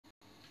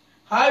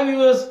Hi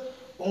viewers,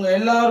 உங்க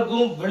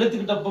எல்லாருக்கும்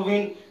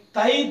வெளுத்துக்கிட்டப்பவின்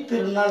தை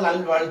திருநாள்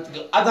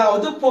நல்வாழ்த்துக்கள்,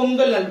 அதாவது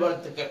பொங்கல்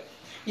நல்வாழ்த்துக்கள்.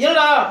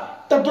 ஏன்னா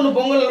தப்புன்னு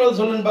பொங்கல்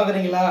நல்வாழ்த்து சொல்லுன்னு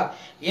பாக்குறீங்களா?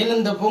 ஏன்னா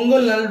இந்த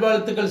பொங்கல்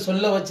நல்வாழ்த்துக்கள்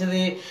சொல்ல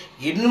வச்சது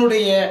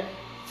என்னுடைய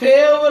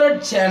ஃபேவரட்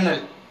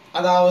சேனல்.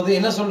 அதாவது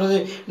என்ன சொல்றது,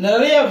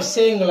 நிறைய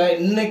விஷயங்களை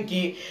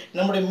இன்னைக்கு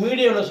நம்முடைய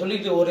மீடியாவில்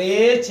சொல்லிட்டு ஒரே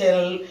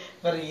சேனல்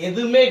வேற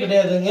எதுவுமே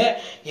கிடையாதுங்க,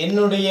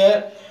 என்னுடைய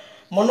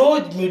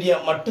மனோஜ் மீடியா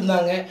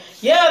மட்டும்தாங்க.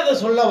 ஏன் அதை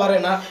சொல்ல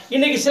வரேன்னா,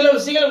 இன்னைக்கு சில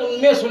விஷயங்களை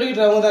உண்மையாக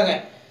சொல்லிக்கிட்டு அவங்க தாங்க.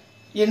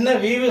 என்ன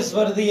வியூவர்ஸ்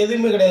வருது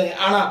எதுவுமே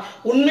கிடையாதுங்க. ஆனால்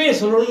உண்மையை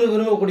சொல்லணும்னு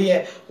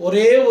விரும்பக்கூடிய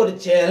ஒரே ஒரு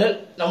சேனல்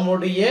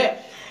நம்முடைய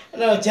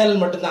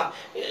சேனல் மட்டும்தான்.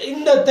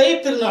 இந்த தை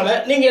திருநாளை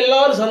நீங்கள்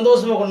எல்லாரும்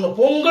சந்தோஷமாக கொள்ளணும்.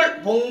 பொங்கல்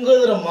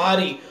பொங்குகிற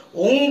மாதிரி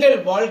உங்கள்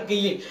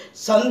வாழ்க்கையில்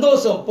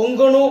சந்தோஷம்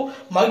பொங்கணும்,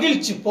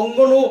 மகிழ்ச்சி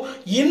பொங்கணும்,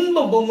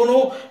 இன்பம்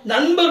பொங்கணும்,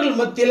 நண்பர்கள்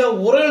மத்தியில்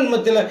உறவின்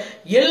மத்தியில்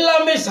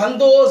எல்லாமே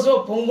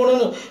சந்தோஷம்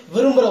பொங்கணும்னு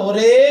விரும்புகிற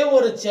ஒரே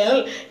ஒரு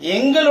சேனல்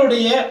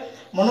எங்களுடைய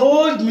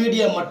மனோஜ்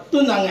மீடியா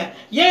மட்டும்தாங்க.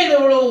 ஏன் இதை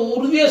இவ்வளோ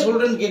உறுதியாக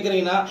சொல்கிறேன்னு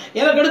கேட்குறீங்கன்னா,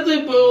 எனக்கு அடுத்து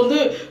இப்போ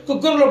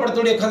குக்கர்ல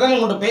படத்துடைய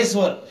கதாநாயகன் கூட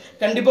பேசுவார்,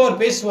 கண்டிப்பாக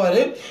அவர் பேசுவார்.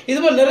 இது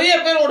மாதிரி நிறைய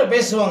பேர் கூட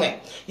பேசுவாங்க.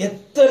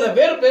 எத்தனை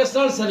பேர்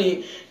பேசினாலும் சரி,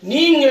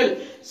 நீங்கள்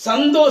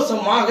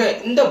சந்தோஷமாக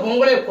இந்த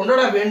பொங்கலை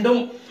கொண்டாட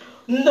வேண்டும்.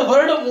 இந்த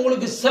வருடம்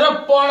உங்களுக்கு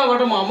சிறப்பான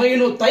வருடம்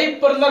அமையணும். தை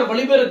பிறந்தால்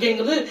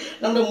வழிபிறக்குங்கிறது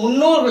நம்முடைய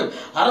முன்னோர்கள்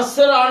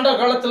அரசர் ஆண்ட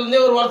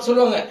காலத்திலிருந்தே ஒரு வார்த்தை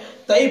சொல்லுவாங்க,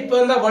 தை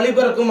பிறந்தால்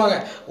வழிபிறக்குமாங்க.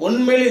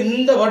 உண்மையிலே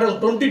இந்த வருடம்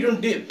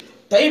 2020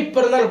 தை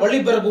பிறந்தால் வழி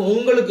பிறக்கும்,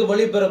 உங்களுக்கு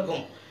வழி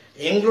பிறக்கும்.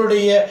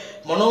 எங்களுடைய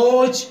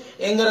மனோஜ்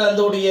என்கிற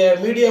அந்த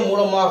மீடியா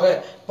மூலமாக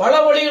பல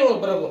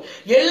வழிகள் பிறக்கும்.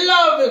 எல்லா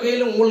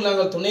வகையிலும் உங்களுக்கு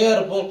நாங்கள் துணையாக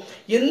இருப்போம்.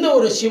 எந்த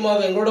ஒரு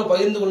விஷயமாக எங்களோட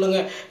பகிர்ந்து கொள்ளுங்க.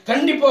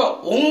 கண்டிப்பாக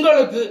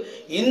உங்களுக்கு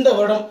இந்த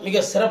வருடம்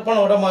மிக சிறப்பான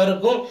வருடமாக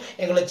இருக்கும்.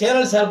 எங்களுடைய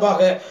சேனல்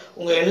சார்பாக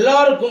உங்கள்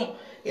எல்லாருக்கும்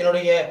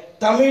என்னுடைய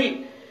தமிழ்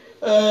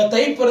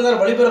தை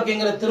பிறந்தால்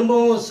வழிபிறக்குங்கிற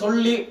திரும்பவும்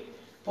சொல்லி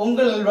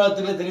பொங்கல்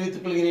நல்வாழ்த்துக்களை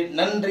தெரிவித்துக் கொள்கிறேன்.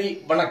 நன்றி,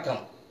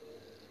 வணக்கம்.